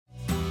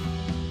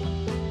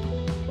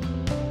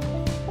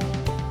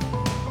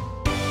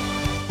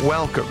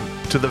Welcome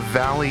to the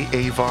Valley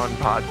Avon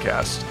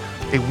Podcast,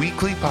 a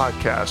weekly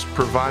podcast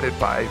provided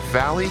by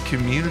Valley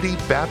Community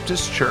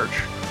Baptist Church,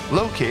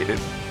 located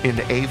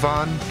in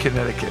Avon,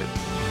 Connecticut.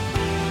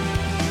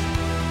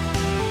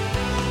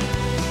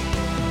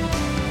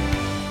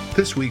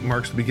 This week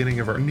marks the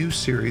beginning of our new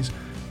series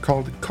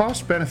called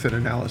Cost-Benefit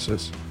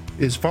Analysis.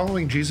 Is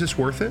following Jesus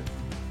worth it?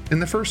 In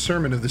the first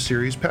sermon of the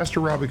series, Pastor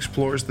Rob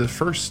explores the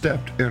first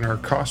step in our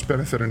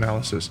cost-benefit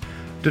analysis,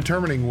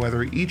 determining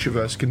whether each of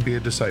us can be a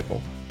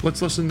disciple.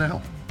 Let's listen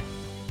now.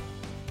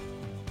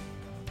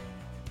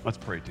 Let's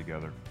pray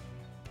together.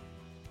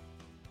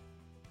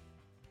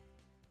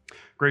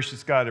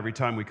 Gracious God, every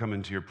time we come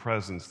into your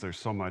presence, there's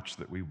so much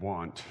that we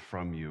want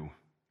from you.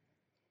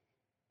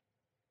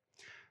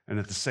 And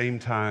at the same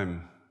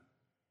time,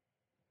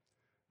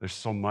 there's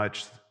so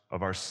much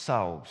of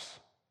ourselves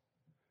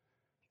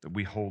that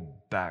we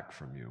hold back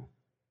from you.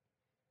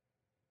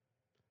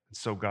 And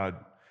so, God,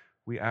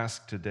 we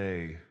ask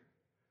today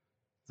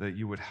that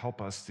you would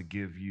help us to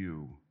give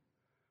you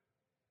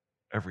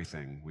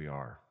everything we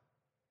are.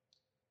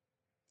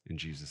 In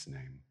Jesus'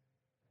 name,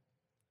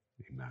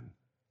 amen.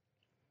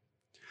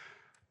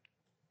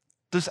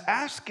 Does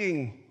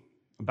asking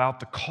about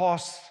the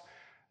costs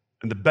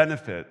and the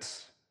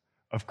benefits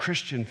of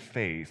Christian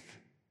faith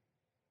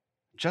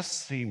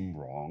just seem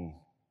wrong?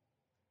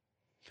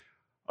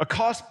 A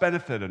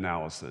cost-benefit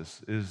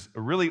analysis is a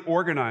really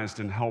organized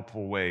and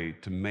helpful way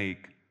to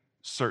make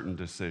certain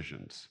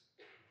decisions.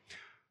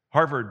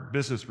 Harvard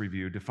Business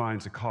Review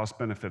defines a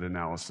cost-benefit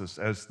analysis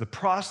as the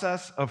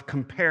process of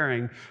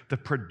comparing the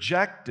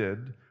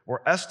projected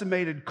or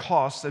estimated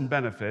costs and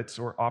benefits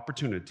or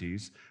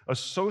opportunities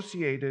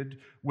associated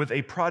with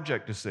a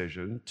project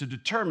decision to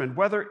determine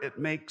whether it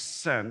makes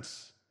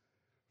sense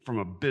from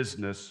a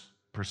business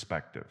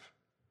perspective.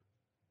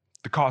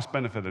 The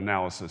cost-benefit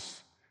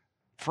analysis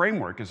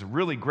framework is a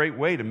really great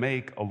way to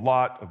make a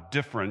lot of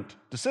different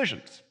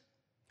decisions.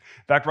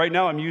 In fact, right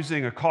now I'm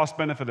using a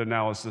cost-benefit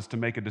analysis to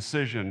make a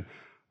decision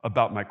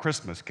about my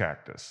Christmas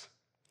cactus.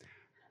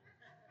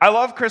 I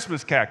love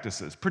Christmas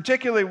cactuses,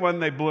 particularly when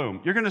they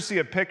bloom. You're going to see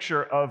a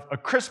picture of a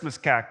Christmas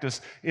cactus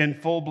in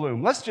full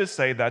bloom. Let's just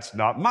say that's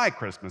not my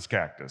Christmas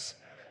cactus.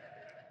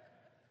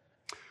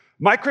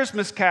 My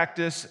Christmas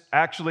cactus,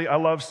 actually, I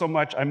love so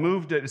much, I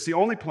moved it. It's the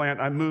only plant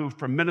I moved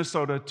from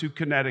Minnesota to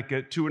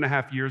Connecticut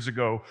 2.5 years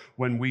ago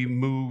when we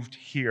moved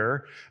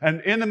here.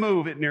 And in the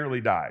move, it nearly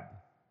died.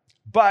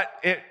 But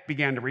it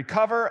began to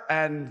recover,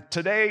 and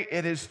today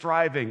it is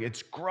thriving.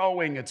 It's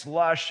growing, it's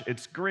lush,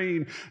 it's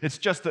green. It's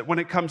just that when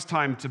it comes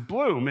time to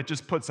bloom, it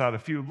just puts out a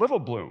few little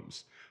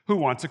blooms. Who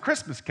wants a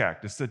Christmas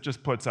cactus that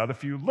just puts out a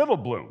few little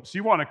blooms?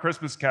 You want a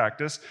Christmas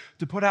cactus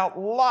to put out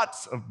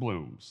lots of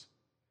blooms.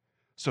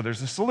 So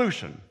there's a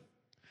solution.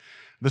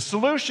 The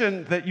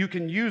solution that you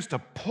can use to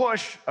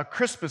push a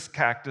Christmas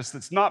cactus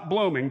that's not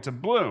blooming to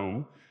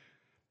bloom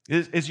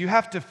is you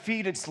have to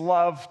feed its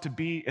love to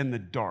be in the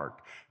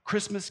dark.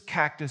 Christmas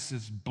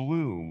cactuses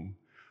bloom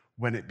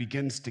when it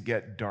begins to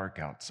get dark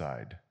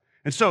outside.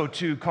 And so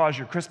to cause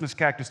your Christmas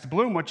cactus to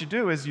bloom, what you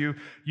do is you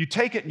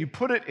take it and you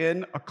put it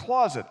in a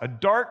closet, a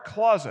dark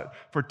closet,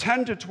 for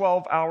 10 to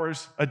 12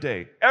 hours a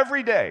day,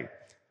 every day.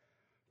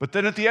 But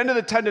then at the end of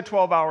the 10 to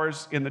 12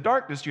 hours in the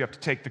darkness, you have to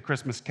take the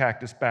Christmas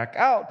cactus back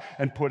out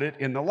and put it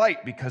in the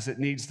light because it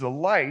needs the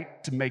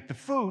light to make the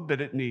food that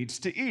it needs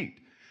to eat.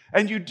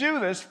 And you do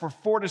this for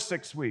 4 to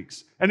 6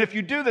 weeks. And if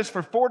you do this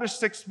for 4 to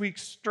 6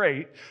 weeks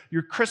straight,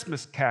 your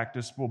Christmas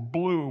cactus will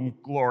bloom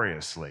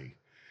gloriously.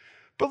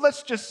 But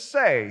let's just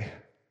say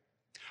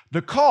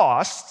the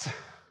cost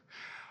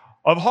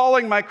of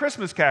hauling my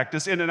Christmas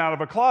cactus in and out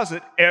of a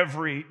closet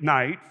every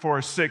night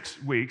for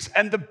 6 weeks,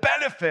 and the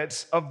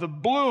benefits of the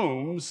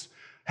blooms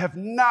have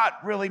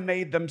not really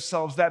made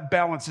themselves, that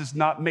balance has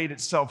not made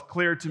itself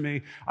clear to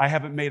me. I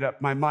haven't made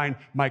up my mind.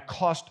 My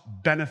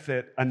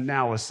cost-benefit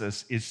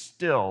analysis is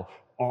still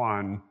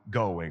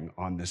ongoing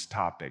on this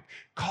topic.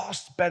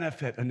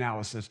 Cost-benefit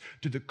analysis.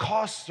 Do the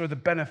costs or the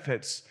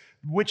benefits,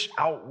 which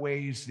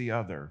outweighs the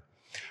other?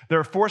 There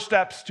are 4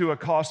 steps to a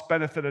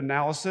cost-benefit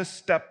analysis.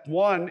 Step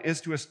 1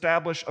 is to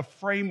establish a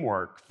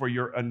framework for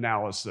your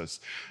analysis.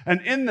 And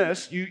in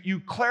this, you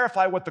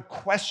clarify what the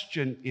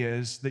question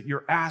is that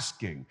you're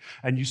asking,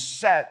 and you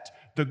set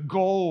the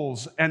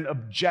goals and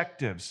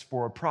objectives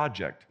for a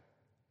project.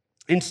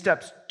 In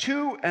steps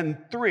 2 and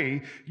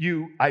 3,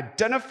 you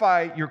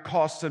identify your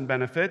costs and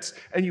benefits,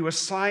 and you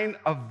assign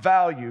a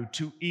value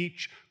to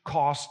each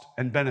cost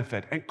and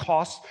benefit. And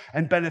costs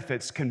and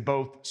benefits can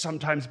both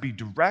sometimes be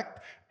direct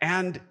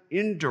and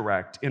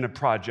indirect in a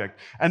project.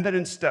 And then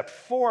in step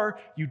 4,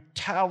 you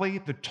tally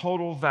the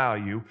total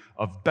value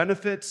of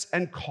benefits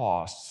and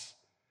costs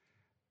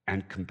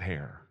and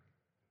compare.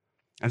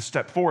 And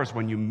step 4 is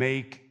when you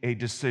make a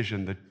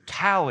decision, the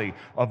tally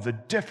of the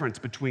difference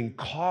between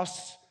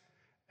costs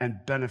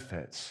and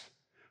benefits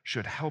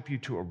should help you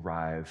to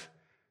arrive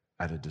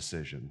at a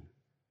decision.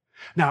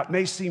 Now, it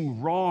may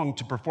seem wrong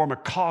to perform a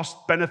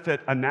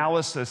cost-benefit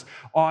analysis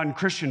on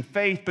Christian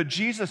faith, but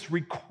Jesus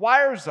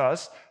requires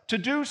us to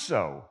do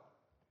so.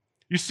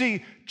 You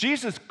see,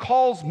 Jesus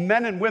calls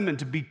men and women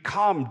to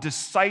become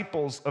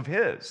disciples of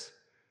his.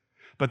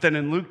 But then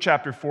in Luke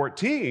chapter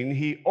 14,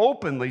 he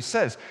openly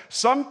says,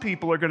 some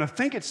people are going to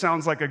think it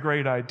sounds like a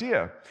great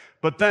idea,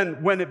 but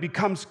then when it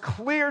becomes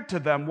clear to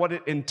them what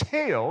it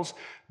entails,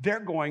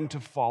 they're going to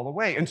fall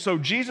away. And so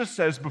Jesus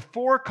says,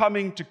 before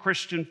coming to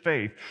Christian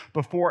faith,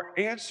 before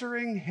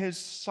answering his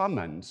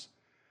summons,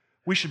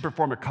 we should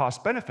perform a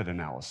cost-benefit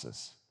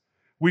analysis.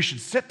 We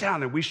should sit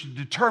down and we should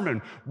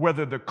determine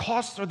whether the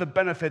costs or the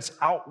benefits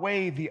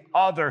outweigh the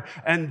other,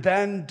 and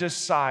then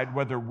decide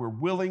whether we're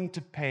willing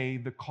to pay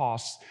the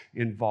costs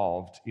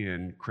involved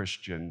in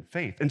Christian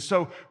faith. And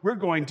so we're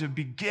going to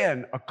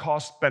begin a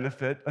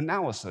cost-benefit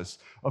analysis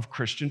of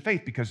Christian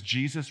faith because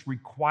Jesus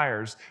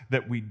requires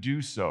that we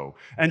do so.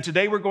 And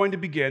today we're going to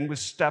begin with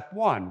step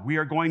one. We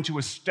are going to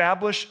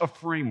establish a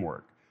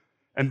framework.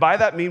 And by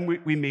that we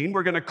mean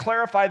we're going to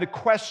clarify the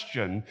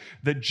question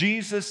that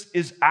Jesus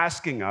is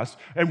asking us,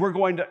 and we're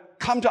going to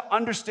come to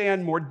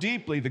understand more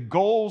deeply the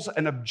goals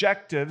and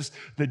objectives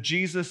that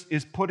Jesus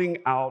is putting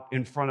out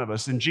in front of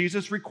us. And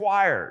Jesus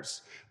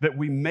requires that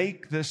we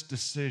make this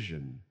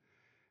decision.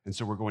 And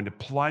so we're going to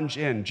plunge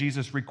in.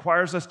 Jesus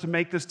requires us to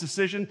make this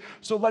decision,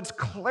 so let's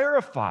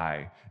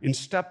clarify in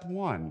step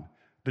one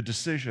the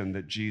decision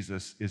that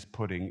Jesus is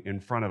putting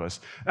in front of us.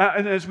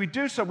 And as we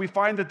do so, we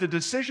find that the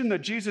decision that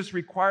Jesus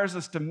requires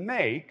us to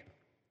make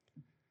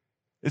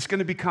is going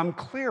to become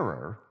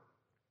clearer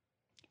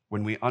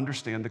when we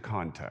understand the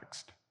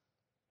context.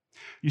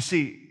 You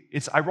see,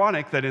 it's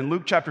ironic that in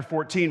Luke chapter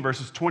 14,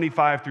 verses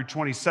 25 through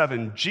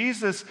 27,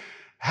 Jesus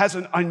has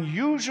an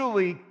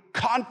unusually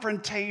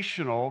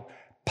confrontational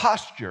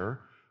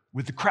posture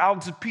with the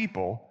crowds of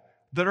people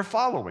that are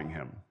following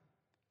him.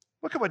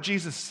 Look at what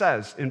Jesus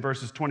says in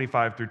verses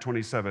 25 through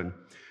 27.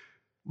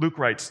 Luke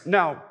writes,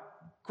 "Now,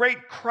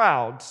 great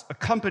crowds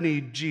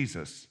accompanied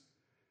Jesus,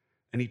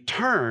 and he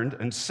turned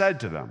and said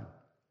to them,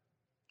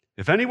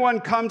 'If anyone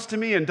comes to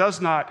me and does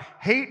not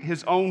hate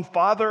his own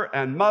father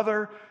and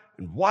mother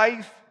and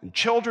wife and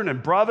children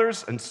and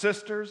brothers and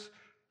sisters,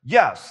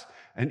 yes,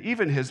 and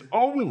even his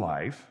own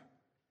life,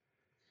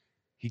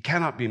 he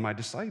cannot be my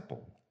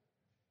disciple.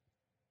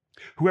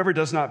 Whoever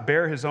does not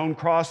bear his own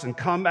cross and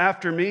come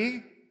after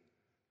me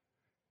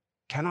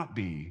cannot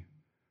be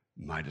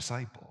my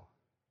disciple.'"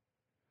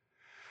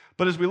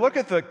 But as we look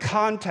at the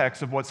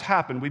context of what's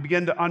happened, we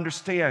begin to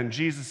understand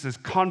Jesus'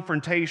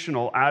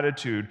 confrontational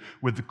attitude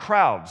with the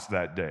crowds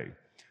that day.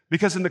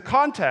 Because in the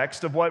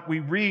context of what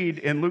we read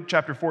in Luke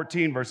chapter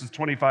 14, verses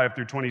 25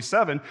 through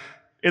 27,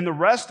 in the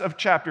rest of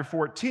chapter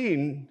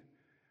 14,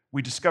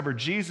 we discover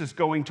Jesus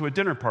going to a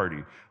dinner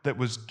party that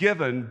was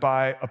given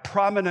by a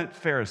prominent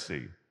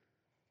Pharisee.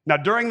 Now,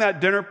 during that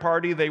dinner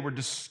party, they were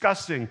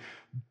discussing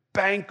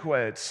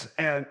banquets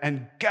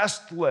and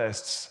guest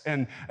lists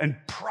and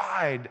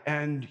pride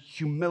and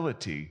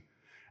humility.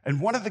 And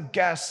one of the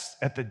guests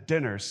at the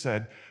dinner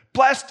said,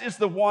 "Blessed is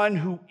the one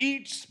who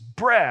eats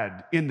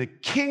bread in the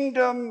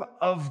kingdom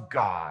of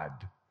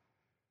God."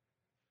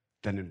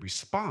 Then in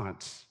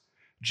response,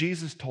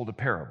 Jesus told a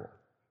parable,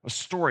 a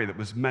story that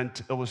was meant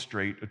to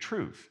illustrate a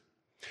truth.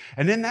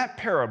 And in that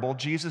parable,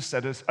 Jesus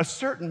said a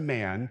certain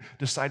man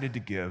decided to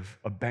give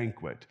a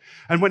banquet.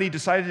 And when he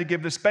decided to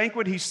give this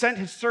banquet, he sent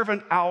his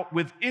servant out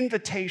with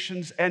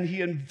invitations and he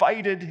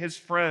invited his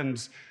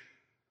friends.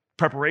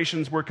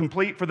 Preparations were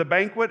complete for the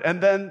banquet,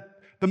 and then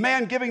the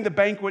man giving the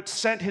banquet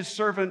sent his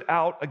servant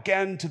out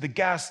again to the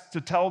guests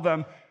to tell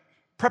them,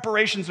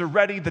 "Preparations are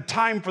ready, the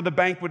time for the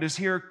banquet is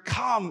here,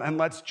 come and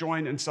let's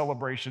join in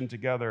celebration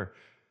together."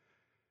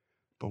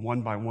 But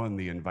one by one,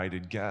 the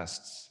invited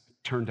guests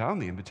turned down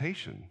the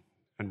invitation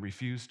and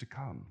refused to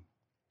come.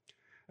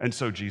 And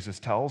so Jesus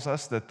tells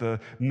us that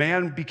the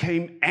man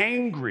became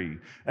angry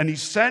and he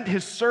sent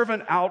his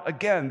servant out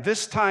again,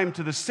 this time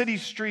to the city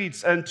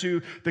streets and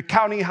to the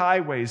county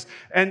highways.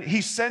 And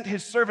he sent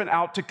his servant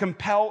out to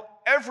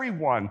compel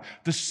everyone,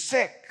 the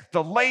sick,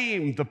 the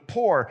lame, the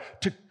poor,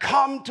 to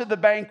come to the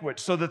banquet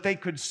so that they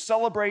could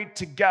celebrate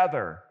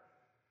together.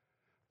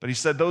 But he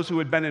said those who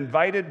had been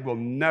invited will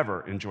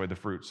never enjoy the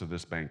fruits of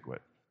this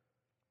banquet.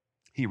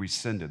 He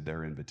rescinded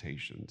their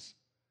invitations.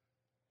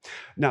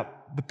 Now,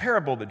 the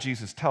parable that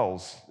Jesus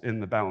tells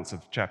in the balance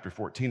of chapter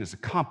 14 is a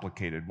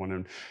complicated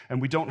one,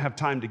 and we don't have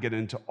time to get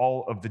into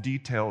all of the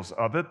details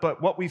of it, but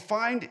what we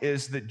find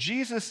is that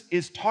Jesus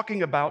is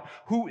talking about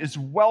who is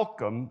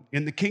welcome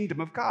in the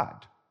kingdom of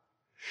God.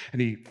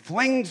 And he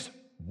flings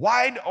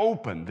wide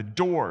open the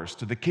doors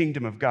to the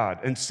kingdom of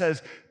God and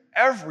says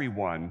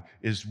everyone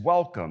is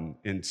welcome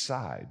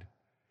inside.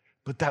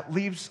 But that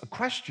leaves a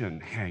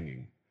question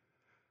hanging.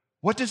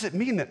 What does it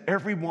mean that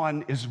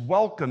everyone is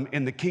welcome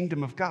in the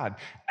kingdom of God?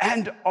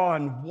 And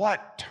on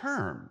what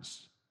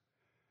terms?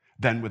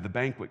 Then, with the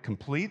banquet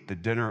complete, the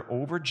dinner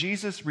over,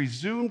 Jesus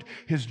resumed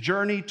his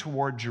journey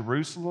toward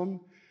Jerusalem,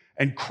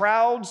 and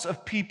crowds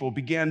of people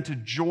began to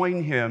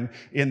join him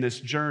in this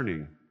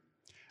journey.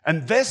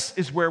 And this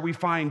is where we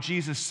find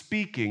Jesus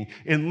speaking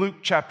in Luke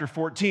chapter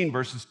 14,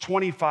 verses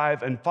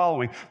 25 and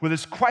following, with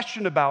this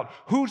question about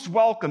who's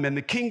welcome in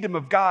the kingdom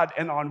of God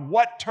and on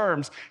what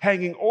terms,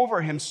 hanging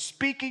over him,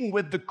 speaking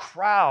with the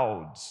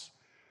crowds.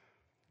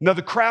 Now,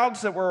 the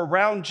crowds that were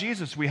around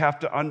Jesus, we have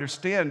to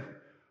understand,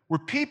 were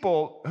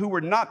people who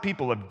were not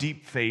people of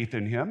deep faith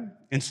in him.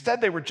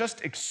 Instead, they were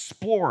just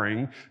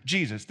exploring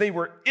Jesus. They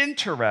were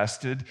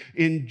interested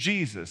in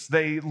Jesus.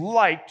 They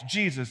liked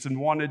Jesus and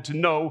wanted to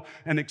know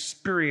and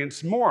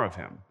experience more of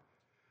him.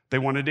 They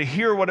wanted to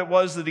hear what it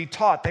was that he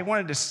taught. They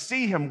wanted to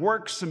see him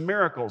work some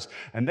miracles,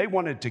 and they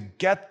wanted to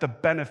get the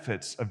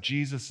benefits of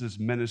Jesus'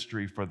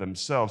 ministry for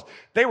themselves.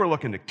 They were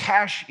looking to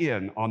cash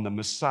in on the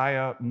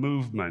Messiah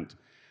movement.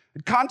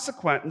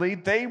 Consequently,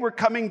 they were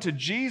coming to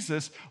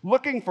Jesus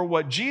looking for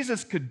what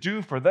Jesus could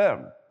do for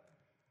them,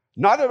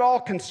 not at all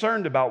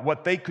concerned about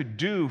what they could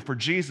do for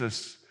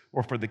Jesus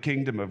or for the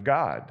kingdom of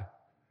God,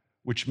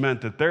 which meant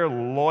that their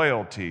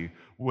loyalty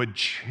would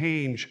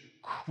change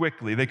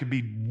quickly. They could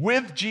be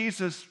with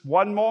Jesus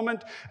one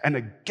moment and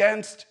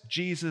against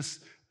Jesus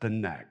the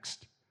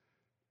next.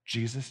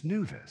 Jesus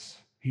knew this.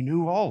 He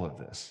knew all of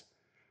this.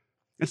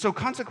 And so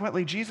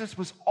consequently, Jesus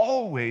was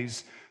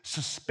always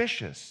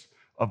suspicious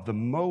of the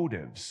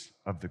motives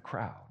of the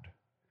crowd.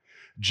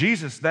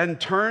 Jesus then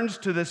turns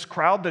to this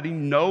crowd that he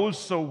knows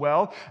so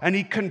well, and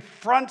he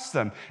confronts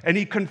them. And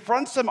he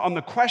confronts them on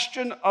the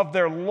question of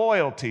their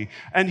loyalty.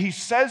 And he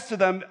says to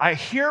them, I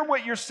hear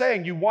what you're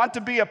saying. You want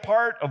to be a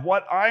part of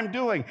what I'm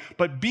doing.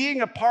 But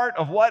being a part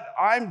of what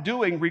I'm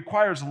doing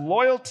requires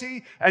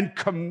loyalty and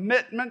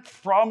commitment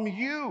from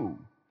you.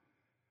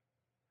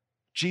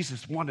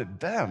 Jesus wanted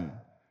them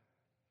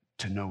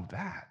to know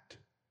that.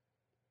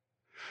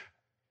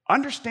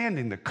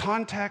 Understanding the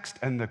context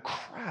and the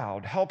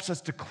crowd helps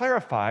us to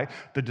clarify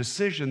the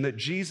decision that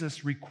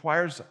Jesus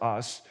requires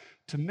us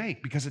to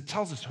make, because it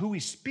tells us who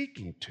he's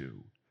speaking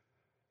to.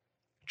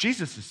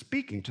 Jesus is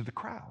speaking to the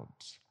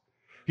crowds.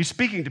 He's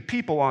speaking to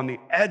people on the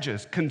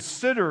edges,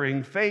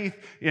 considering faith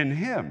in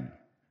him.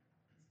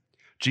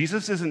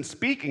 Jesus isn't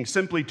speaking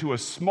simply to a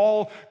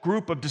small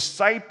group of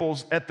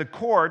disciples at the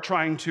core,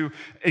 trying to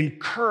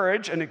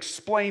encourage and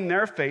explain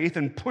their faith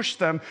and push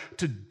them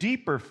to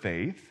deeper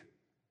faith.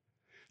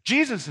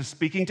 Jesus is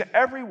speaking to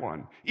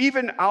everyone,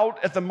 even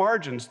out at the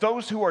margins,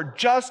 those who are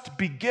just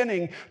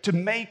beginning to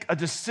make a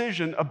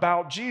decision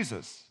about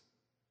Jesus.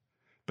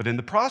 But in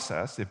the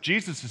process, if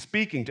Jesus is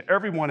speaking to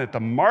everyone at the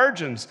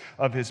margins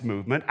of his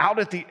movement, out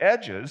at the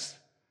edges,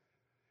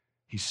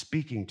 he's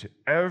speaking to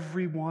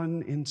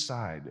everyone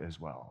inside as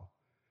well.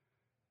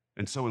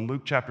 And so in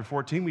Luke chapter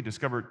 14, we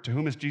discover, to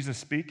whom is Jesus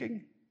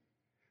speaking?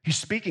 He's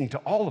speaking to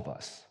all of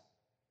us.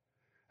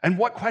 And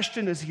what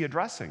question is he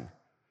addressing?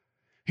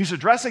 He's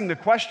addressing the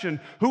question,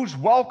 who's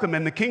welcome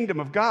in the kingdom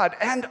of God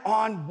and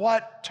on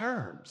what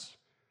terms?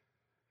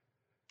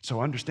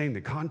 So understanding the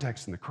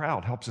context and the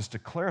crowd helps us to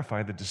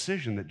clarify the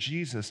decision that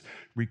Jesus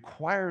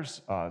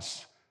requires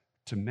us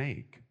to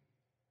make.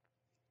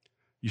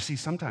 You see,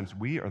 sometimes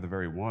we are the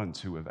very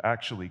ones who have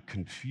actually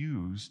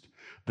confused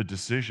the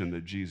decision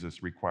that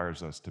Jesus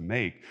requires us to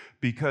make,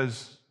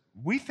 because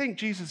we think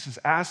Jesus is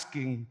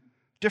asking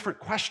different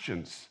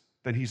questions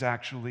than he's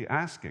actually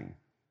asking.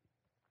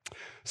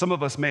 Some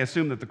of us may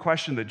assume that the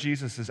question that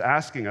Jesus is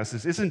asking us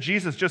is, isn't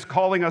Jesus just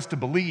calling us to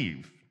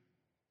believe?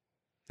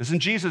 Isn't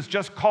Jesus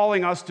just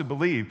calling us to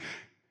believe?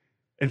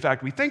 In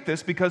fact, we think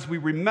this because we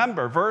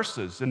remember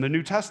verses in the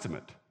New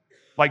Testament,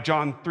 like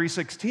John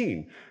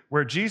 3:16,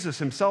 where Jesus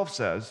himself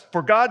says,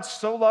 "For God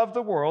so loved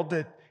the world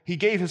that he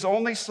gave his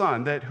only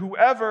Son, that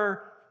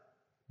whoever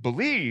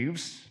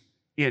believes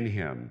in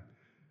him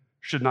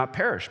should not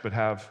perish, but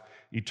have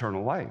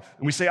eternal life."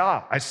 And we say,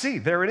 I see,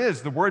 there it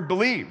is, the word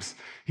believes.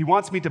 He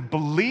wants me to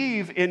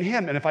believe in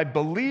him, and if I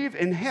believe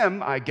in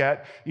him, I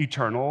get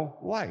eternal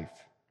life.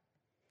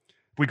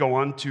 If we go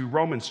on to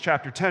Romans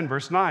chapter 10,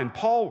 verse 9,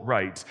 Paul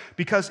writes,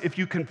 because if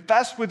you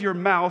confess with your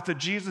mouth that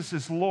Jesus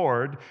is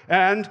Lord,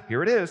 and,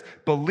 here it is,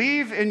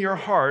 believe in your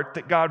heart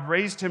that God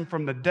raised him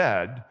from the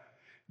dead,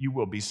 you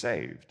will be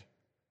saved.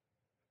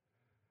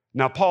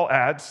 Now, Paul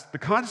adds the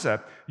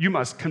concept, you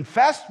must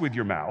confess with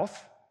your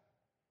mouth.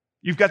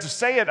 You've got to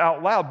say it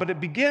out loud, but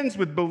it begins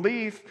with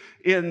belief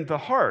in the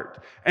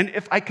heart. And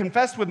if I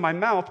confess with my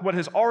mouth what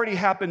has already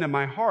happened in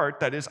my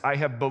heart, that is, I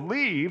have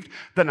believed,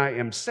 then I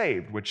am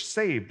saved, which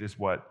saved is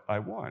what I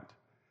want.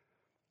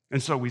 And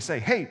so we say,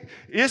 hey,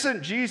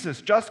 isn't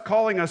Jesus just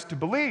calling us to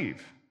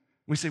believe?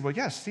 We say, well,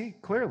 yes, see,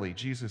 clearly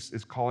Jesus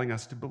is calling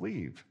us to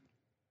believe.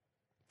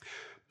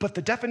 But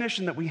the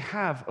definition that we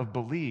have of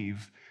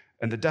believe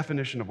and the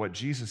definition of what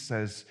Jesus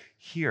says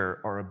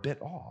here are a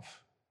bit off.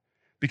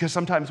 Because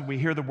sometimes when we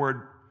hear the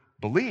word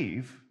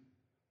believe,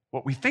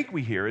 what we think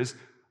we hear is,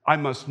 I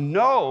must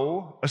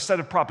know a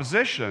set of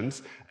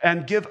propositions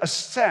and give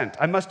assent.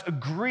 I must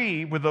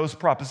agree with those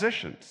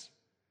propositions.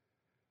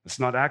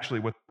 That's not actually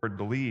what the word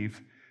believe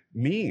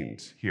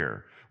means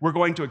here. We're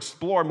going to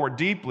explore more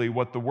deeply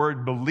what the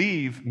word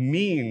believe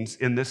means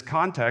in this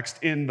context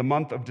in the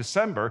month of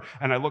December,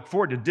 and I look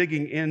forward to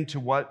digging into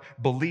what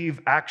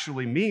believe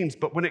actually means.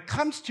 But when it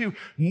comes to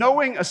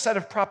knowing a set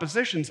of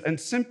propositions and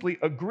simply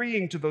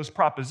agreeing to those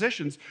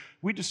propositions,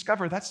 we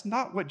discover that's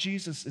not what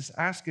Jesus is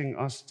asking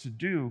us to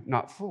do,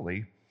 not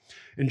fully.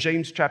 In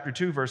James chapter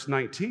 2, verse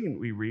 19,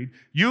 we read,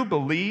 "You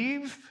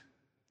believe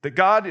that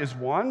God is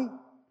one?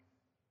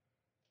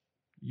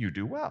 You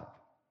do well.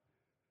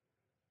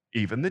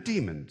 Even the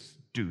demons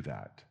do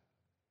that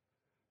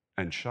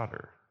and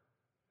shudder."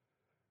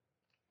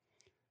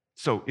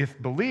 So if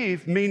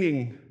believe,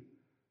 meaning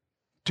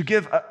to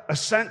give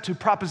assent to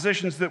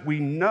propositions that we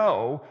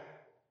know,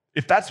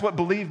 if that's what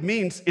believe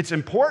means, it's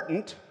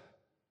important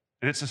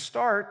and it's a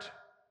start.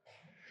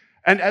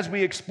 And as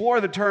we explore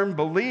the term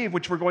believe,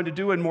 which we're going to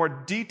do in more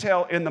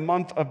detail in the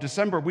month of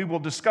December, we will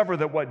discover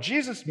that what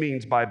Jesus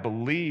means by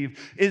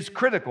believe is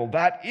critical.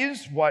 That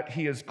is what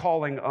he is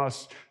calling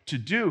us to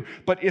do.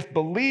 But if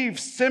believe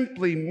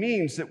simply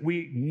means that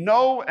we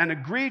know and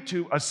agree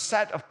to a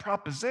set of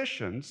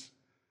propositions,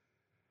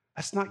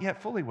 that's not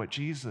yet fully what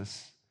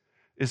Jesus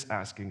is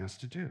asking us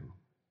to do.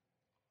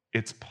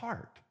 It's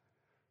part,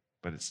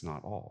 but it's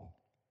not all.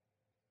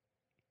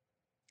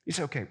 You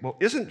say, okay, well,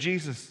 isn't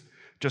Jesus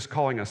just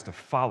calling us to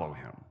follow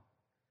him?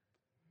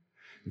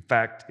 In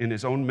fact, in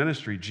his own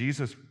ministry,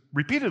 Jesus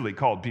repeatedly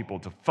called people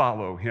to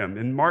follow him.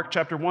 In Mark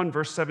chapter 1,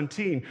 verse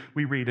 17,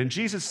 we read, "And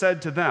Jesus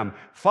said to them,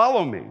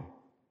 'Follow me,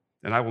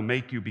 and I will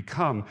make you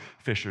become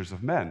fishers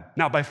of men.'"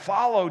 Now, by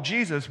follow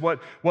Jesus,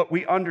 what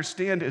we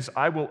understand is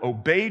I will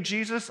obey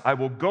Jesus, I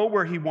will go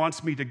where he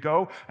wants me to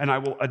go, and I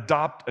will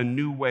adopt a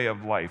new way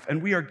of life.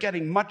 And we are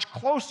getting much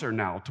closer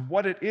now to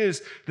what it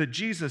is that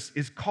Jesus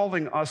is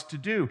calling us to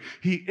do.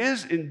 He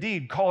is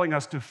indeed calling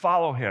us to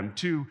follow him,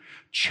 to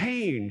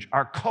change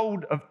our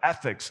code of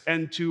ethics,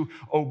 and to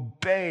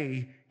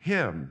obey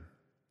him.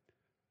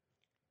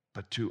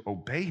 But to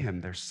obey him,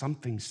 there's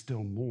something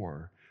still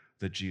more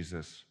that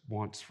Jesus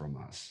wants from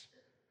us.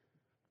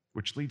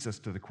 Which leads us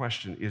to the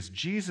question, is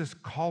Jesus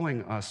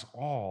calling us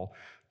all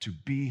to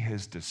be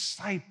his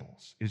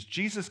disciples? Is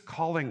Jesus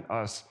calling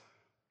us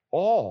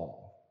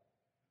all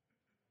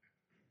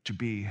to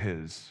be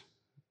his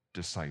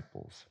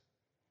disciples?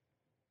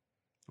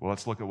 Well,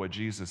 let's look at what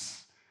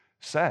Jesus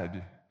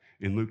said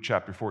in Luke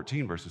chapter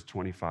 14, verses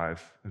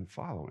 25 and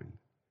following.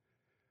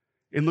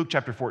 In Luke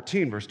chapter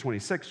 14, verse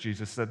 26,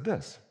 Jesus said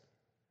this,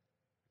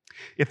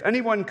 "If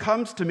anyone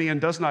comes to me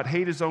and does not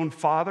hate his own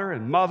father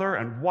and mother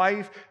and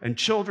wife and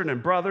children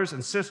and brothers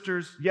and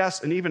sisters,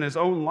 yes, and even his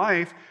own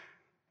life,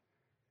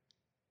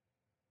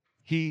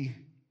 he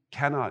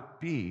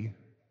cannot be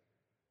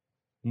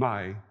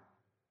my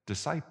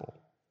disciple."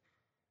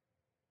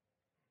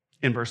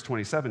 In verse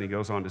 27, he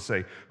goes on to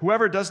say,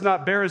 "Whoever does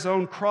not bear his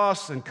own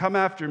cross and come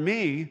after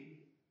me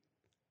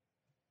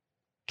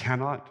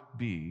cannot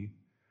be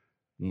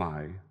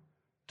my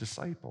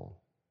disciple."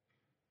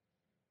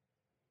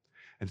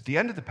 And at the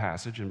end of the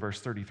passage, in verse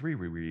 33,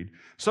 we read,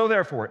 "So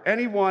therefore,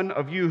 any one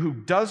of you who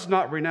does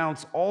not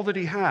renounce all that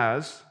he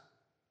has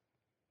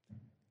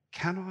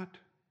cannot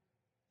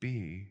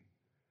be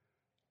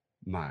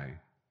my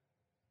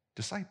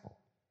disciple."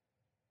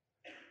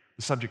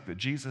 The subject that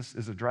Jesus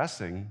is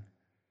addressing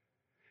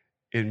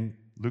in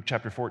Luke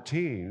chapter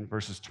 14,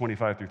 verses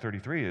 25 through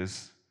 33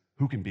 is,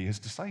 who can be his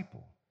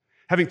disciple?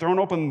 Having thrown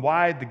open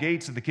wide the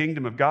gates of the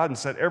kingdom of God and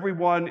said,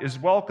 "Everyone is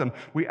welcome,"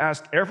 we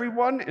ask,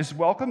 everyone is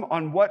welcome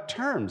on what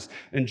terms?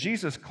 And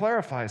Jesus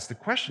clarifies the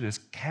question is,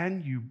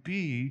 can you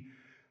be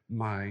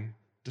my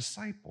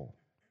disciple?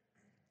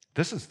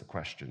 This is the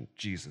question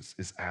Jesus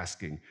is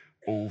asking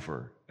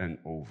over and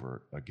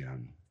over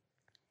again.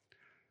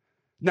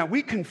 Now,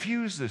 we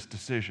confuse this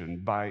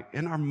decision by,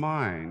 in our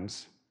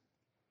minds,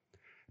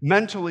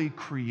 mentally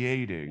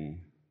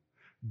creating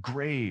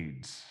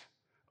grades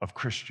of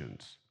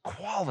Christians,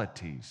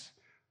 qualities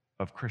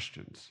of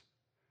Christians.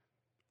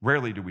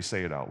 Rarely do we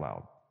say it out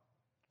loud,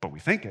 but we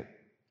think it.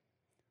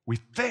 We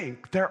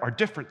think there are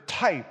different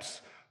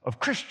types of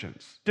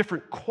Christians,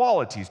 different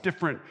qualities,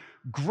 different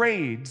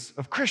grades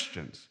of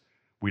Christians.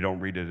 We don't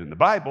read it in the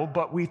Bible,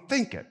 but we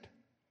think it.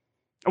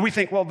 And we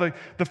think, well, the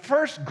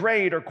first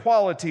grade or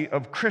quality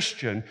of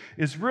Christian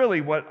is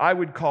really what I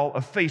would call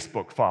a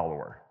Facebook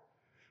follower.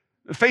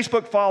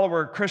 Facebook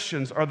follower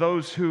Christians are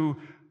those who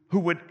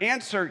would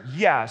answer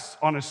yes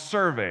on a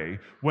survey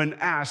when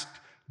asked,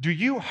 do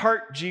you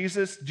heart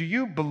Jesus? Do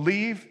you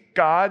believe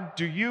God?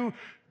 Do you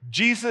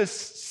Jesus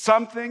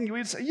something? You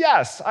would say,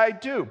 yes, I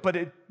do, but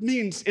it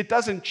means it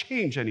doesn't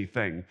change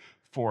anything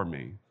for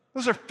me.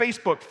 Those are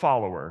Facebook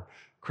follower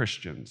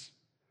Christians.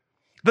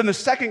 Then the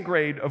second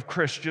grade of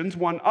Christians,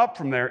 one up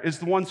from there, is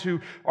the ones who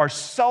are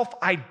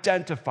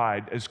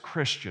self-identified as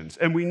Christians.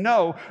 And we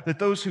know that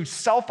those who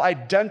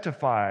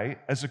self-identify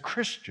as a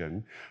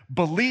Christian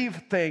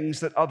believe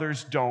things that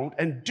others don't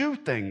and do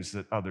things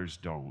that others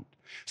don't.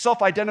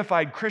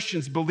 Self-identified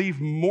Christians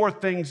believe more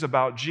things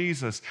about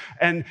Jesus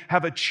and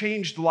have a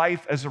changed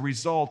life as a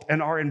result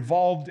and are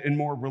involved in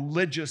more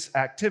religious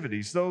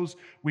activities. Those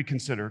we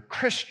consider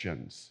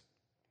Christians.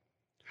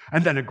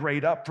 And then a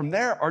grade up from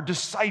there are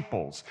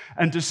disciples.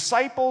 And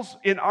disciples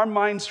in our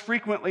minds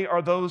frequently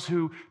are those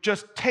who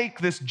just take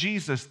this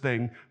Jesus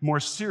thing more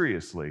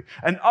seriously.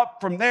 And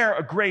up from there,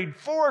 a grade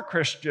 4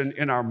 Christian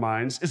in our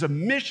minds is a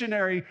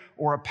missionary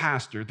or a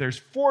pastor. There's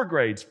 4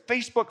 grades: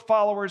 Facebook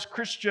followers,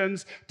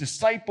 Christians,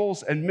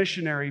 disciples, and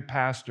missionary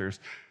pastors.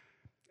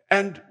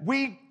 And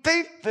we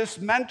think this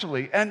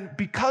mentally. And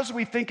because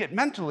we think it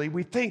mentally,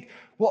 we think,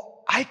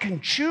 well, I can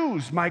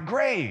choose my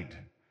grade.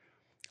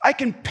 I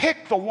can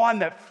pick the one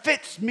that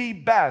fits me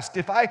best.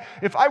 If I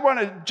want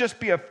to just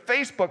be a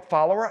Facebook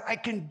follower, I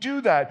can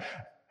do that.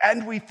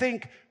 And we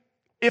think,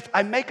 if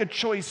I make a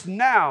choice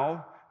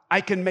now,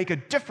 I can make a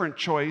different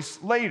choice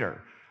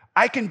later.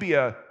 I can be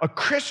a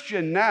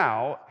Christian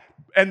now,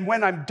 and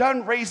when I'm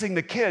done raising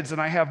the kids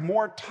and I have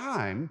more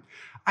time,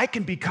 I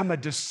can become a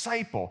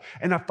disciple.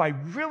 And if I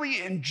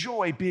really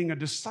enjoy being a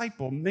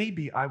disciple,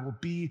 maybe I will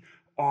be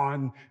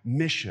on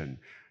mission.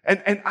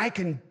 And I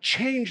can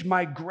change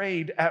my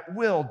grade at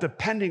will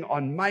depending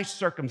on my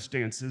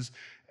circumstances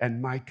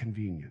and my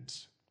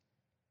convenience.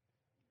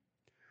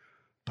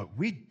 But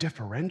we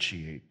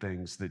differentiate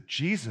things that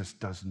Jesus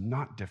does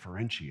not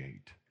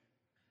differentiate.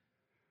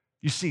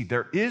 You see,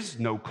 there is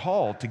no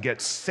call to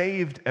get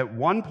saved at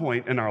one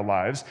point in our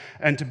lives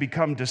and to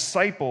become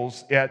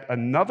disciples at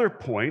another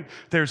point.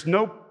 There's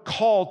no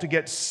call to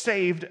get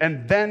saved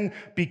and then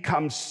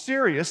become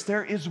serious.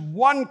 There is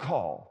one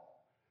call: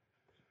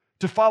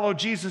 to follow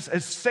Jesus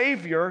as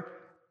Savior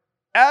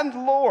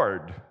and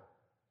Lord,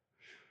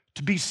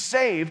 to be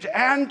saved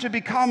and to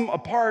become a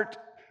part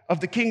of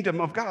the kingdom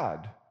of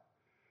God,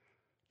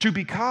 to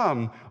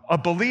become a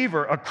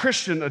believer, a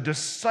Christian, a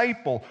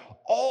disciple,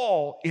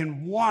 all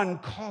in one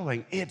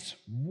calling. It's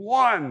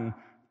one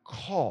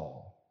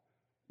call,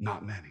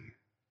 not many.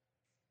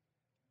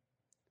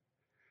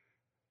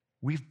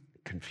 We've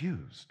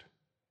confused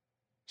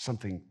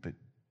something that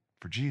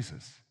for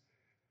Jesus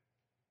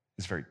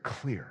is very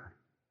clear.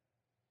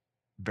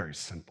 Very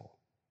simple.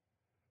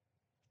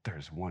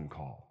 There's one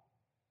call.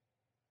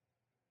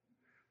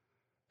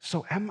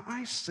 So am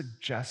I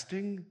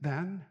suggesting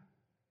then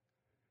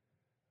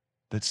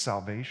that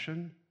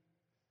salvation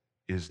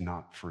is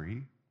not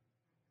free?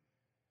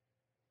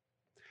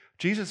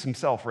 Jesus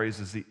himself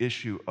raises the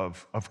issue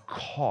of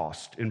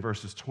cost in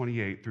verses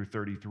 28 through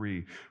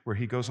 33, where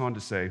he goes on to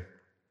say,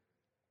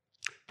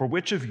 "For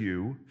which of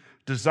you,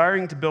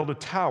 desiring to build a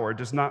tower,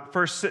 does not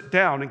first sit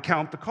down and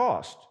count the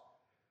cost,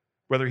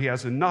 whether he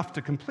has enough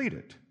to complete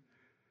it?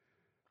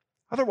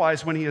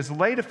 Otherwise, when he has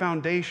laid a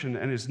foundation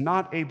and is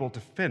not able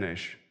to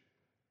finish,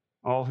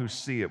 all who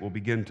see it will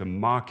begin to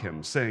mock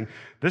him, saying,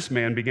 'This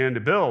man began to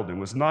build and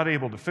was not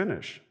able to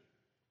finish.'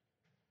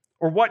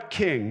 Or what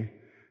king,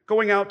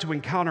 going out to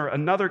encounter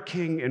another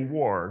king in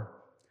war,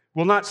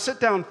 will not sit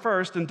down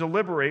first and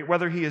deliberate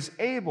whether he is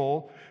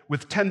able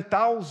with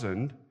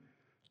 10,000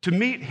 to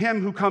meet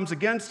him who comes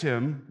against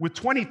him with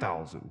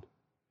 20,000?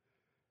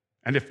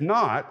 And if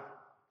not,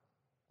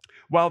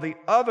 while the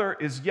other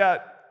is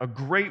yet a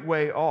great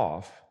way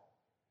off,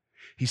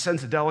 he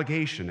sends a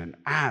delegation and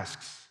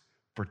asks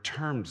for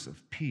terms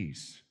of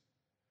peace.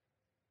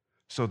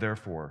 So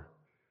therefore,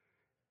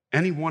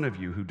 any one of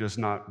you who does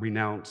not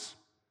renounce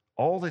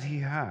all that he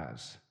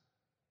has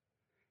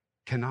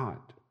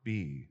cannot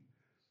be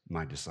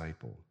my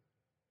disciple."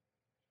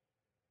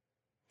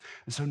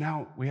 And so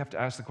now we have to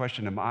ask the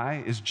question,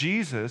 is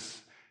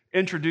Jesus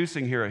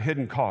introducing here a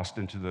hidden cost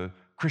into the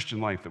Christian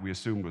life that we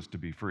assumed was to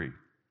be free?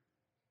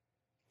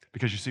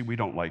 Because you see, we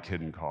don't like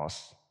hidden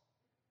costs.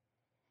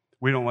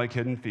 We don't like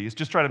hidden fees.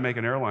 Just try to make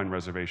an airline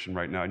reservation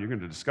right now, and you're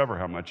going to discover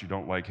how much you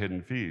don't like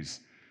hidden fees.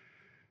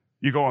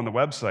 You go on the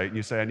website, and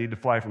you say, "I need to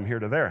fly from here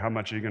to there. How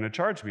much are you going to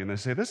charge me?" And they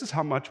say, "This is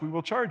how much we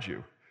will charge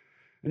you."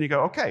 And you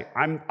go, "Okay,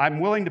 I'm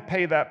willing to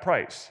pay that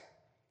price."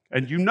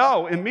 And you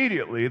know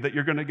immediately that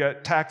you're going to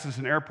get taxes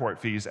and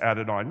airport fees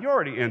added on. You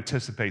already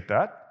anticipate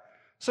that,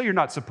 so you're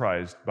not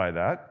surprised by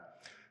that.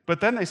 But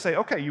then they say,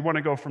 "Okay, you want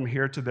to go from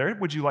here to there?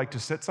 Would you like to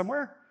sit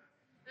somewhere?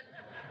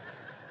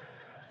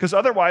 Because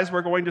otherwise,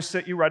 we're going to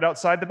sit you right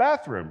outside the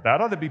bathroom.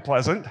 That ought to be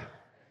pleasant.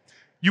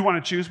 You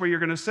want to choose where you're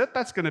going to sit?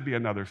 That's going to be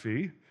another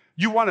fee.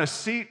 You want a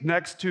seat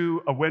next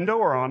to a window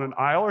or on an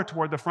aisle or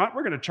toward the front?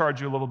 We're going to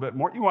charge you a little bit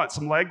more. You want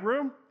some leg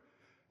room?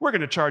 We're going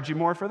to charge you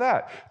more for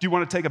that. Do you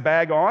want to take a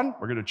bag on?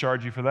 We're going to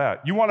charge you for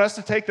that. You want us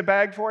to take the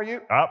bag for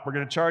you? We're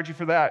going to charge you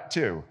for that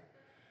too."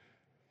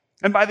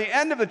 And by the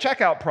end of the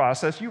checkout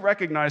process, you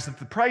recognize that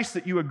the price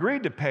that you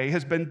agreed to pay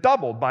has been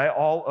doubled by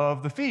all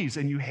of the fees,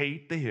 and you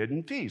hate the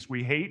hidden fees.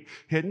 We hate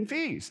hidden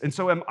fees. And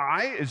so am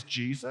I, as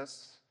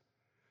Jesus,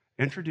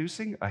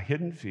 introducing a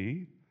hidden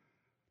fee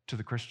to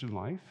the Christian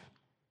life?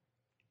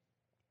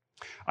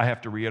 I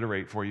have to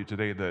reiterate for you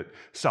today that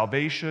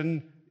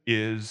salvation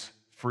is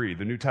free.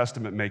 The New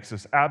Testament makes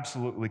this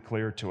absolutely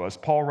clear to us.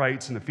 Paul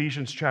writes in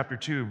Ephesians chapter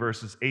 2,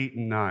 verses 8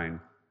 and 9,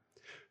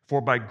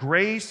 "For by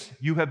grace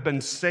you have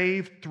been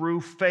saved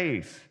through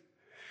faith.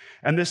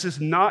 And this is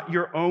not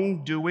your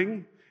own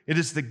doing. It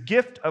is the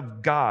gift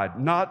of God,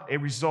 not a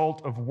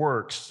result of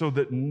works, so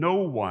that no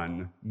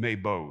one may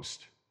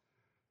boast."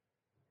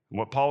 And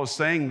what Paul is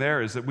saying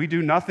there is that we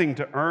do nothing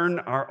to earn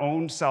our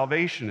own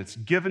salvation. It's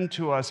given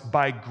to us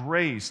by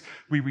grace.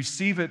 We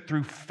receive it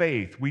through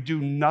faith. We do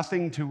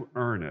nothing to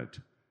earn it.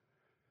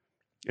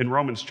 In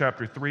Romans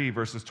chapter 3,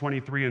 verses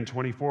 23 and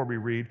 24, we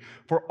read,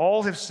 "For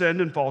all have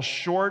sinned and fall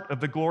short of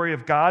the glory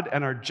of God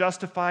and are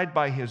justified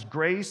by his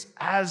grace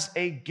as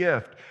a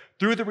gift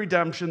through the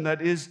redemption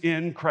that is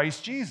in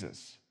Christ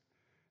Jesus."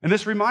 And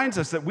this reminds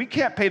us that we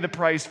can't pay the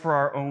price for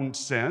our own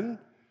sin.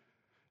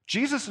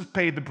 Jesus has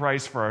paid the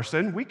price for our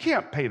sin. We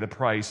can't pay the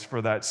price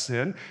for that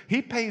sin.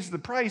 He pays the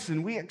price,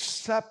 and we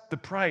accept the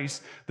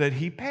price that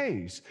he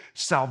pays.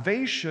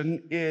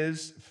 Salvation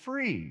is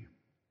free.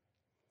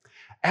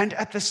 And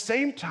at the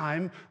same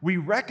time, we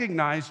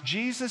recognize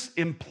Jesus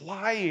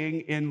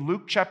implying in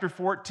Luke chapter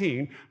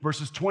 14,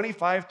 verses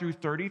 25 through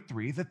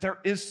 33, that there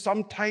is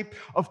some type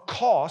of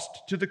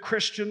cost to the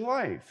Christian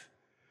life.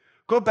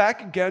 Go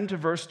back again to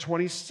verse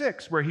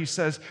 26, where he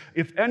says,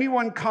 "If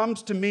anyone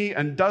comes to me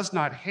and does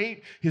not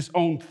hate his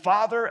own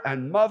father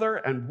and mother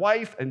and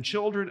wife and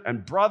children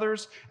and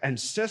brothers and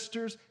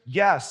sisters,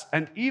 yes,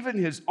 and even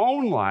his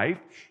own life,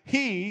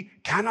 he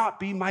cannot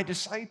be my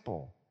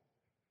disciple."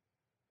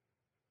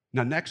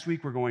 Now, next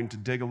week, we're going to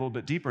dig a little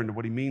bit deeper into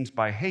what he means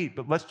by hate,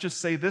 but let's just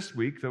say this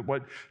week that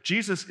what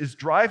Jesus is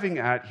driving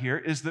at here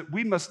is that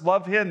we must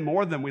love him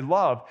more than we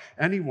love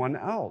anyone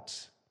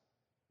else.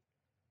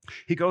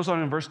 He goes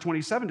on in verse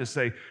 27 to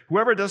say,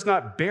 "Whoever does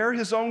not bear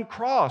his own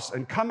cross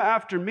and come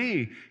after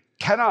me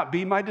cannot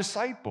be my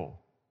disciple."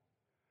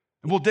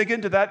 And we'll dig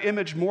into that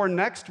image more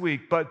next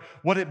week, but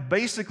what it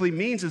basically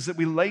means is that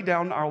we lay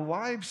down our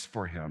lives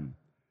for him.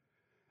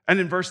 And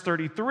in verse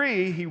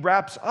 33, he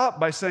wraps up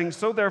by saying,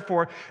 "So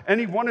therefore,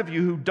 any one of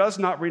you who does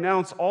not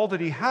renounce all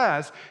that he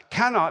has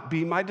cannot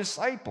be my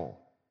disciple."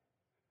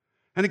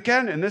 And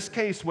again, in this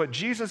case, what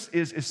Jesus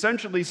is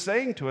essentially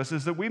saying to us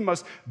is that we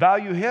must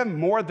value him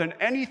more than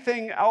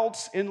anything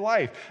else in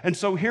life. And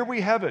so here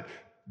we have it.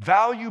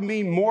 Value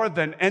me more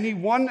than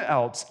anyone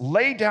else.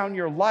 Lay down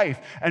your life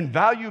and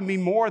value me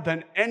more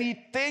than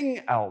anything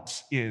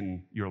else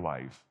in your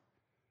life.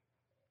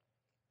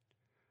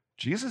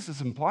 Jesus is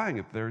implying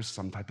that there's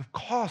some type of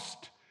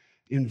cost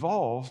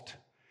involved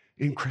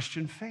in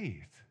Christian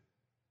faith.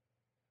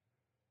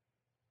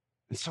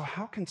 And so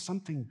how can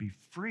something be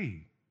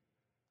free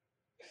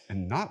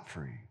and not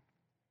free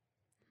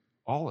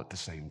all at the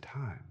same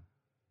time?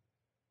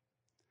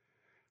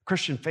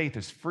 Christian faith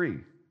is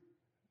free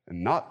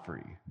and not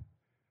free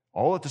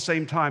all at the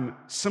same time,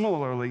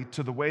 similarly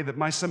to the way that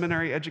my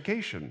seminary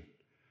education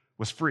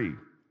was free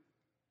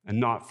and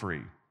not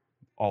free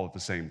all at the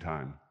same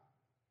time.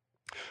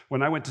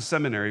 When I went to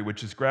seminary,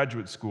 which is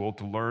graduate school,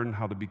 to learn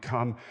how to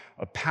become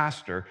a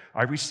pastor,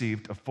 I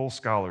received a full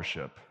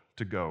scholarship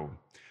to go.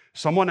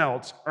 Someone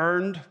else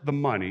earned the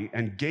money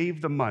and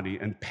gave the money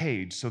and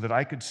paid so that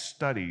I could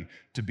study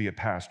to be a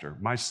pastor.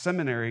 My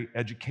seminary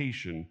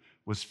education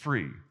was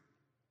free.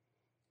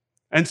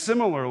 And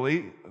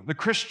similarly, the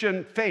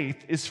Christian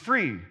faith is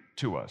free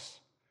to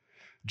us.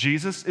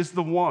 Jesus is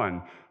the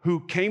one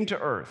who came to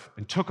earth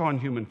and took on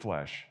human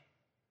flesh.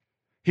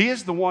 He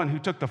is the one who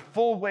took the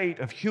full weight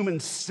of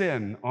human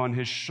sin on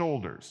his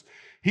shoulders.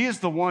 He is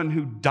the one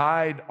who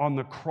died on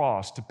the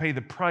cross to pay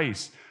the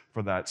price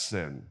for that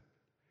sin.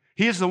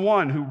 He is the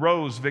one who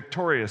rose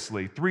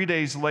victoriously 3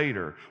 days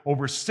later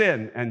over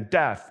sin and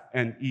death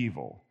and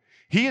evil.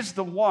 He is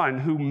the one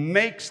who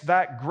makes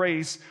that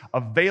grace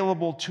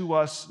available to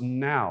us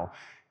now.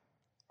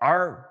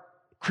 Our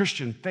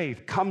Christian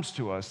faith comes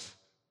to us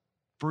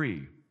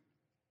free.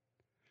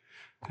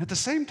 At the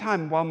same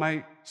time, while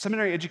my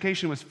seminary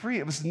education was free,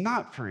 it was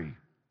not free.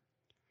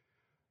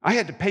 I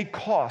had to pay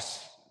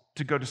costs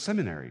to go to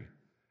seminary.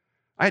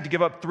 I had to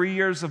give up 3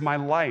 years of my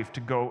life to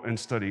go and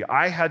study.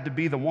 I had to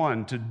be the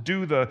one to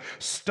do the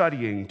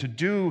studying, to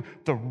do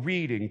the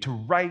reading, to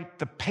write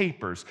the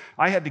papers.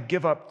 I had to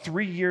give up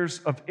 3 years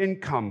of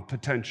income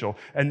potential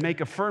and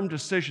make a firm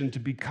decision to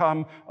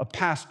become a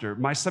pastor.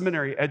 My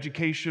seminary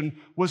education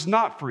was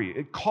not free.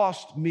 It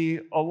cost me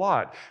a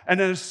lot. And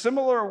in a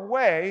similar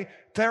way,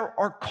 there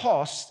are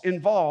costs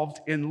involved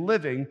in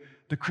living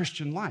the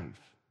Christian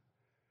life.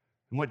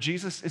 And what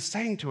Jesus is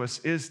saying to us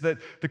is that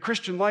the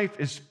Christian life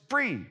is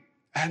free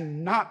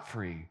and not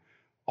free,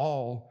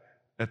 all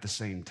at the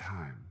same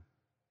time.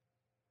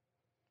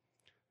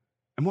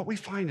 And what we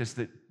find is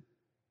that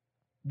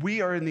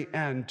we are in the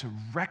end to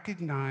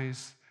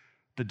recognize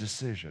the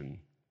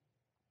decision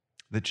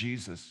that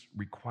Jesus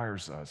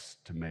requires us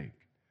to make.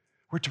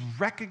 We're to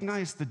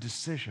recognize the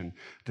decision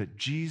that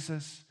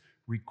Jesus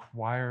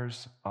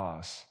requires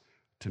us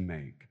to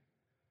make.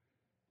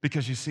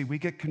 Because you see, we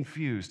get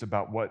confused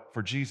about what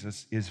for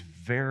Jesus is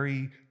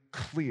very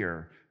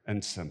clear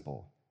and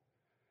simple.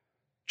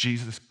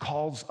 Jesus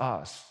calls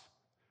us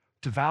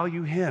to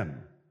value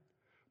him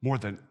more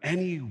than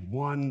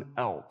anyone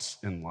else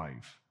in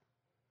life.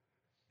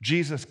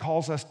 Jesus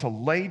calls us to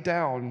lay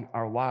down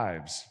our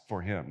lives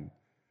for him.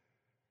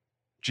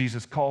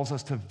 Jesus calls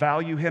us to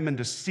value him and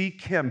to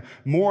seek him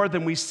more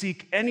than we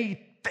seek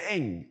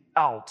anything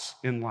else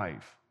in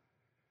life.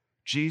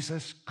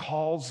 Jesus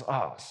calls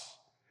us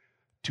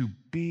to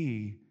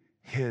be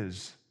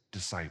his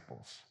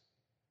disciples.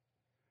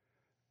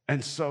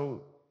 And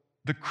so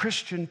the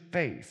Christian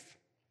faith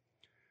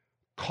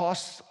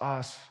costs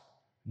us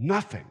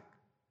nothing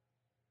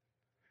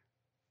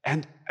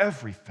and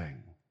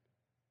everything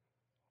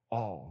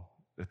all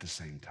at the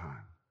same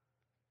time.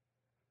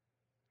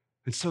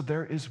 And so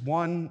there is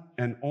one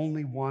and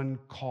only one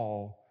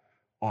call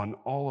on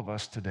all of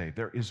us today.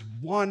 There is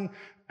one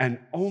and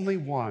only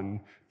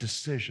one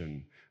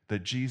decision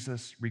that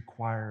Jesus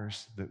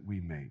requires that we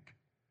make.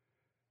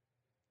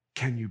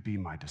 Can you be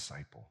my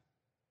disciple?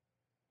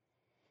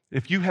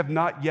 If you have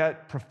not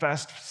yet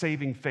professed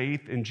saving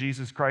faith in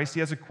Jesus Christ, he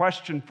has a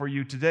question for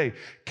you today.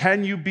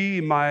 Can you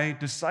be my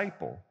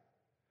disciple?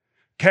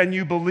 Can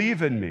you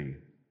believe in me?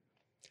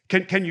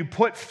 Can you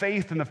put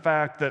faith in the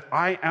fact that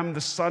I am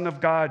the Son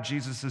of God,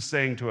 Jesus is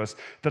saying to us,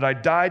 that I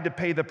died to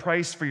pay the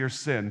price for your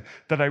sin,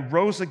 that I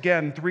rose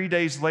again 3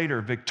 days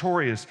later,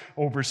 victorious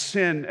over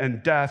sin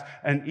and death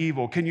and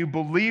evil? Can you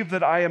believe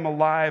that I am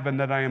alive and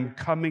that I am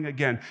coming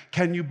again?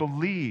 Can you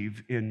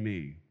believe in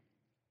me?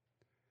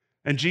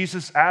 And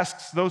Jesus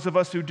asks those of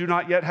us who do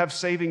not yet have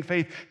saving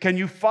faith, can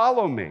you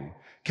follow me?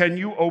 Can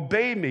you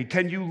obey me?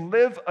 Can you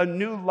live a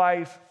new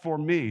life for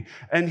me?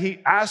 And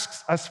he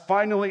asks us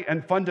finally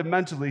and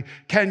fundamentally,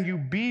 can you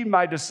be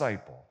my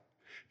disciple?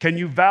 Can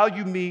you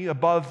value me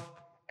above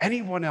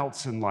anyone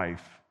else in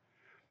life?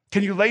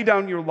 Can you lay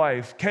down your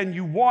life? Can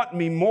you want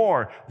me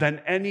more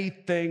than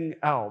anything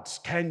else?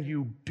 Can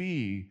you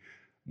be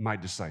my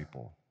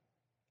disciple?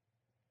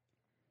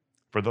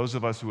 For those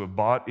of us who have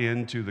bought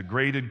into the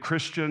graded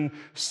Christian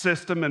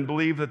system and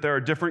believe that there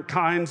are different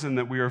kinds and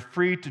that we are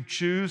free to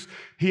choose,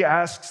 he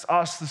asks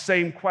us the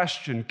same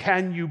question.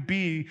 Can you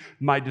be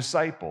my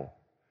disciple?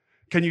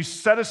 Can you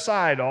set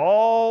aside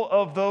all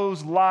of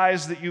those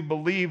lies that you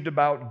believed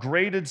about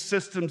graded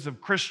systems of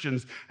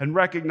Christians and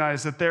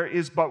recognize that there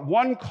is but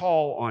one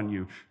call on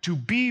you to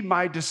be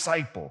my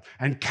disciple?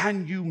 And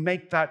can you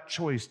make that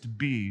choice to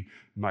be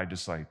my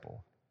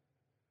disciple?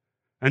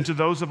 And to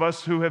those of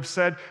us who have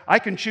said, I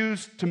can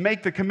choose to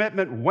make the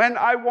commitment when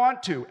I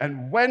want to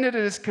and when it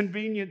is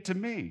convenient to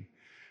me,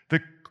 the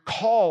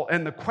call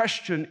and the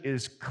question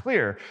is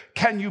clear.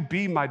 Can you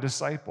be my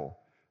disciple?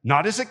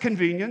 Not is it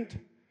convenient?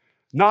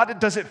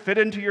 Not does it fit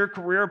into your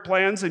career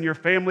plans and your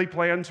family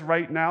plans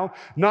right now?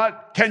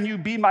 Not can you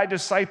be my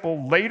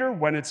disciple later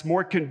when it's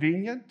more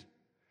convenient?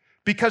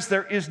 Because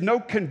there is no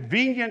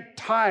convenient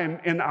time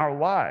in our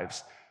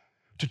lives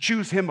to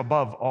choose him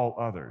above all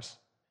others.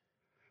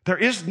 There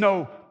is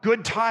no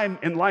good time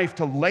in life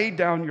to lay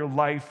down your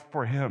life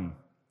for him.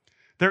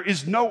 There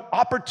is no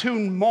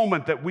opportune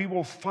moment that we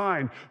will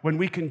find when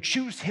we can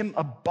choose him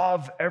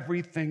above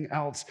everything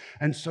else.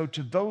 And so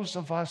to those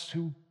of us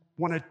who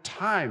want to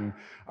time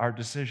our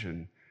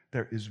decision,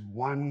 there is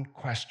one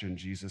question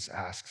Jesus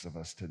asks of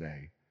us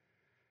today.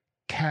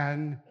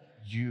 Can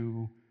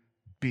you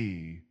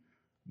be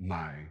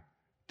my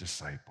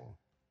disciple?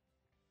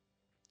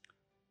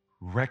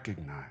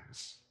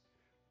 Recognize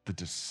the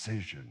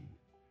decision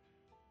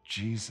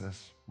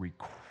Jesus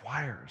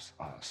requires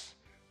us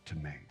to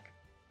make.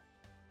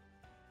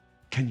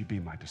 Can you be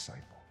my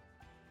disciple?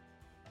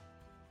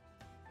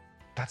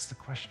 That's the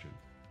question.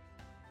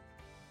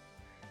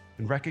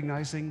 And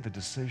recognizing the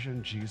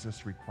decision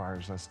Jesus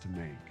requires us to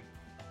make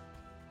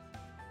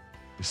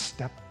is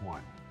step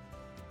one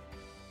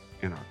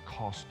in our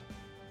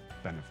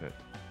cost-benefit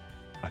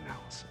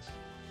analysis.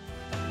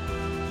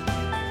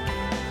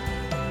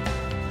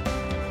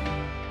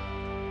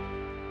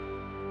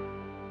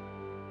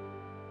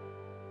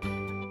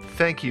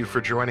 Thank you for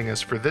joining us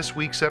for this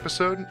week's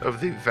episode of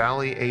the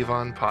Valley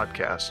Avon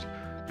podcast.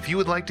 If you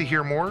would like to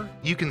hear more,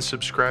 you can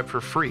subscribe for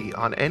free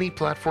on any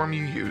platform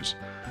you use.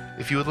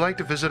 If you would like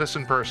to visit us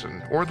in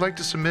person or would like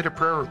to submit a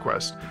prayer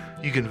request,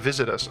 you can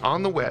visit us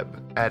on the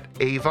web at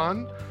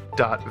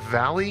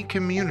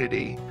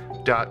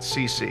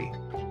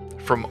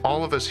avon.valleycommunity.cc. From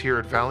all of us here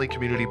at Valley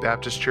Community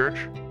Baptist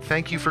Church,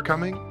 thank you for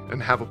coming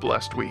and have a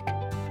blessed week.